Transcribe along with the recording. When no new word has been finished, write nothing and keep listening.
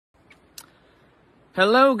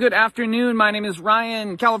Hello, good afternoon. My name is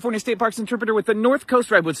Ryan, California State Parks interpreter with the North Coast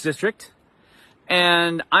Redwoods District.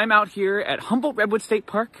 And I'm out here at Humboldt Redwood State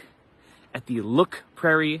Park at the Look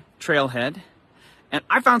Prairie Trailhead. And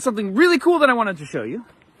I found something really cool that I wanted to show you.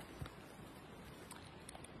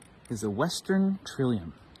 It's a Western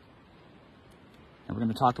Trillium. And we're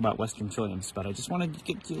going to talk about Western Trilliums, but I just wanted to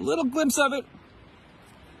get you a little glimpse of it.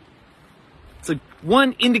 It's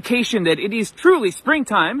one indication that it is truly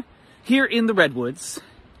springtime here in the Redwoods,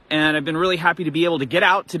 and I've been really happy to be able to get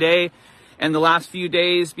out today and the last few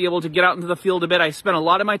days, be able to get out into the field a bit. I spent a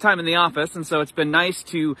lot of my time in the office, and so it's been nice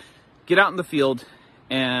to get out in the field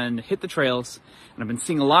and hit the trails. And I've been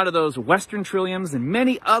seeing a lot of those Western Trilliums and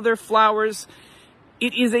many other flowers.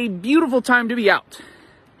 It is a beautiful time to be out,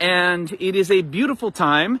 and it is a beautiful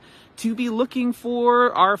time to be looking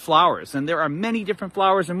for our flowers. And there are many different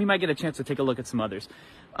flowers, and we might get a chance to take a look at some others.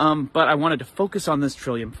 But I wanted to focus on this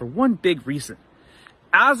Trillium for one big reason.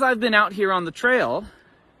 As I've been out here on the trail,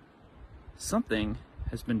 something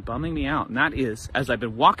has been bumming me out. And that is, as I've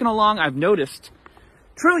been walking along, I've noticed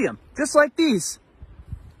Trillium, just like these,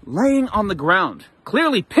 laying on the ground.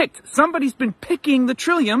 Clearly picked. Somebody's been picking the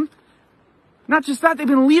Trillium. Not just that, they've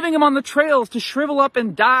been leaving them on the trails to shrivel up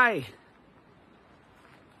and die.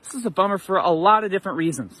 This is a bummer for a lot of different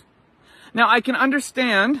reasons. Now, I can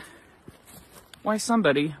understand why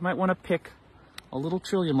somebody might want to pick a little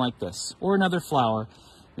Trillium like this, or another flower,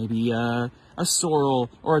 maybe a sorrel,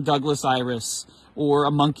 or a Douglas iris, or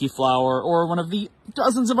a monkey flower, or one of the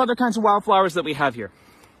dozens of other kinds of wildflowers that we have here.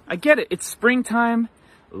 I get it, it's springtime,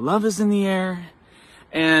 love is in the air,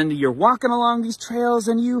 and you're walking along these trails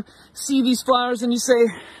and you see these flowers and you say,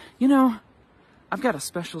 you know, I've got a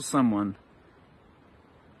special someone,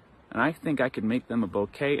 and I think I could make them a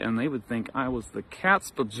bouquet and they would think I was the cat's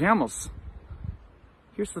pajamas.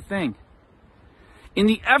 Here's the thing. In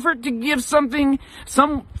the effort to give something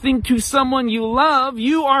to someone you love,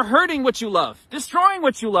 you are hurting what you love, destroying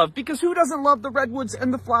what you love, because who doesn't love the redwoods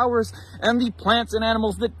and the flowers and the plants and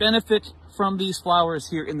animals that benefit from these flowers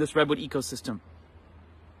here in this redwood ecosystem?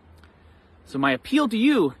 So my appeal to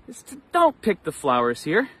you is to don't pick the flowers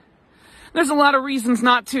here. There's a lot of reasons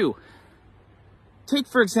not to. Take,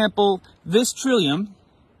 for example, this Trillium,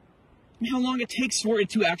 and how long it takes for it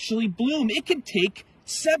to actually bloom. It can take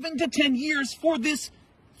 7 to 10 years for this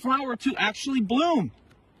flower to actually bloom.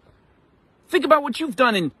 Think about what you've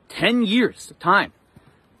done in 10 years of time.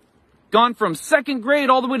 Gone from second grade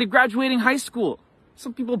all the way to graduating high school.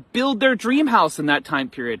 Some people build their dream house in that time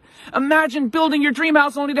period. Imagine building your dream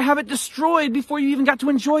house only to have it destroyed before you even got to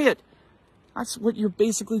enjoy it. That's what you're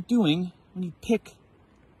basically doing when you pick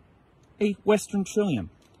a Western Trillium.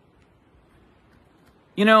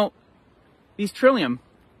 You know, these Trillium,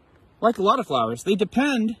 like a lot of flowers, they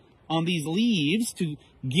depend on these leaves to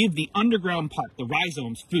give the underground part, the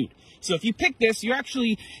rhizomes, food. So if you pick this, you're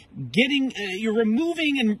actually you're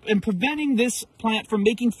removing and preventing this plant from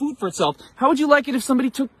making food for itself. How would you like it if somebody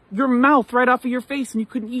took your mouth right off of your face and you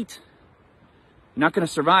couldn't eat? You're not going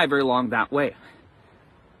to survive very long that way.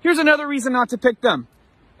 Here's another reason not to pick them.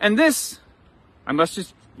 And this, I must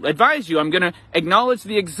just advise you, I'm going to acknowledge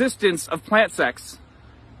the existence of plant sex.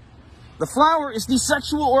 The flower is the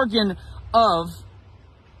sexual organ of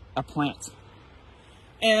a plant.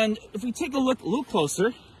 And if we take a look a little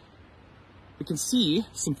closer, we can see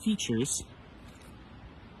some features.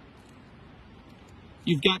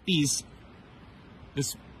 You've got this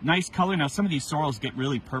nice color. Now, some of these sorrels get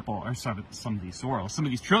really purple, or some of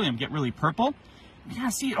these Trillium get really purple. Yeah,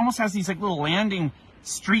 see, it almost has these like little landing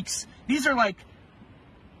streaks. These are like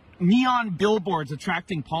neon billboards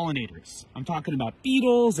attracting pollinators. I'm talking about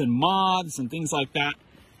beetles and moths and things like that.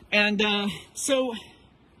 And so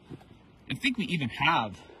I think we even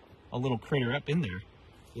have a little critter up in there.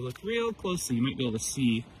 If you look real closely, you might be able to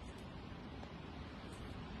see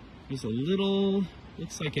there's a little,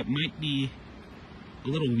 looks like it might be a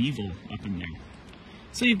little weevil up in there.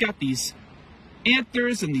 So you've got these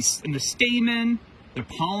anthers and the stamen. The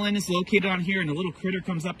pollen is located on here, and a little critter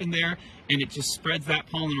comes up in there, and it just spreads that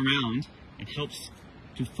pollen around and helps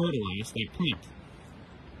to fertilize that plant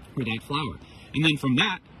or that flower. And then from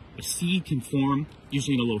that, a seed can form,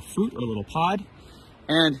 usually in a little fruit or a little pod,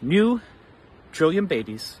 and new Trillium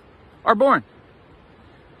babies are born.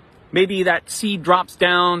 Maybe that seed drops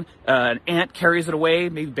down, an ant carries it away,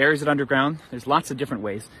 maybe buries it underground. There's lots of different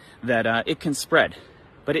ways that it can spread,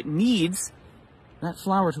 but it needs that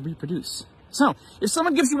flower to reproduce. So, if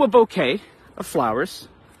someone gives you a bouquet of flowers,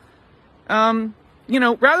 you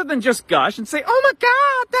know, rather than just gush and say, oh my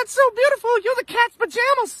God, that's so beautiful, you're the cat's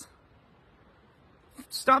pajamas.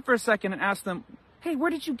 Stop for a second and ask them, hey,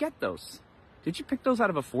 where did you get those? Did you pick those out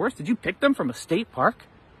of a forest? Did you pick them from a state park?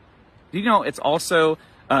 Do you know it's also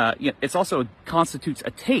constitutes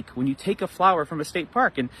a take when you take a flower from a state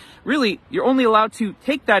park? And really, you're only allowed to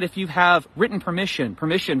take that if you have written permission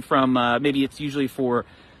from maybe it's usually for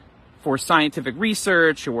scientific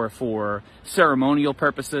research or for ceremonial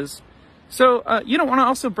purposes. So you don't want to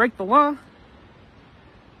also break the law.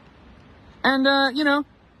 And you know,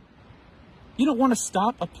 you don't want to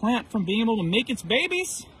stop a plant from being able to make its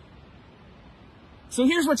babies. So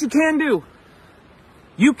here's what you can do.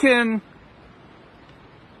 You can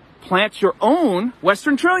plant your own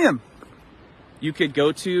Western Trillium. You could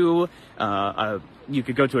go to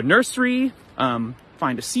a nursery, find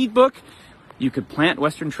a seed book. You could plant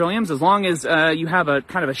Western Trilliums as long as you have a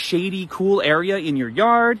kind of a shady, cool area in your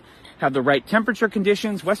yard, have the right temperature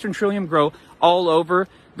conditions. Western Trillium grow all over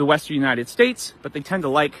the Western United States, but they tend to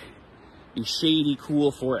like these shady,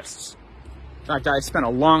 cool forests. In fact, I spent a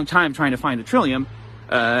long time trying to find a Trillium,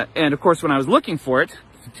 and of course, when I was looking for it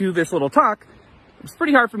to do this little talk, it was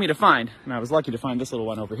pretty hard for me to find, and I was lucky to find this little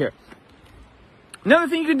one over here. Another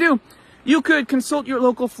thing you could do, you could consult your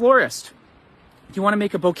local florist. If you want to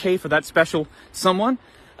make a bouquet for that special someone,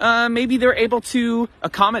 maybe they're able to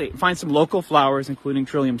accommodate and find some local flowers, including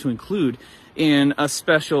Trillium, to include in a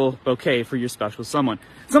special bouquet for your special someone.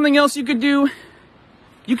 Something else you could do,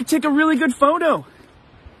 you could take a really good photo.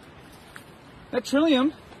 That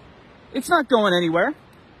Trillium, it's not going anywhere.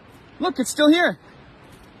 Look, it's still here.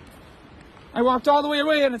 I walked all the way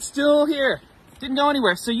away and it's still here. Didn't go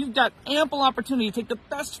anywhere. So you've got ample opportunity to take the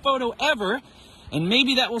best photo ever, and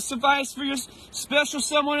maybe that will suffice for your special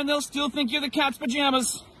someone and they'll still think you're the cat's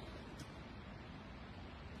pajamas.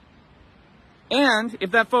 And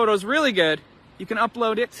if that photo is really good, you can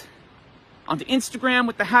upload it onto Instagram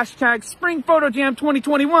with the hashtag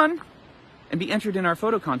SpringPhotoJam2021 and be entered in our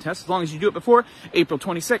photo contest as long as you do it before April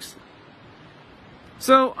 26th.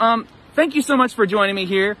 So, thank you so much for joining me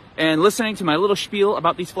here and listening to my little spiel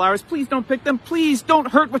about these flowers. Please don't pick them. Please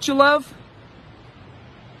don't hurt what you love.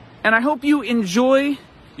 And I hope you enjoy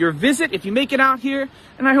your visit if you make it out here.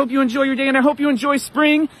 And I hope you enjoy your day. And I hope you enjoy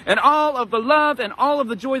spring and all of the love and all of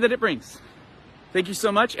the joy that it brings. Thank you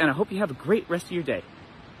so much. And I hope you have a great rest of your day.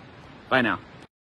 Bye now.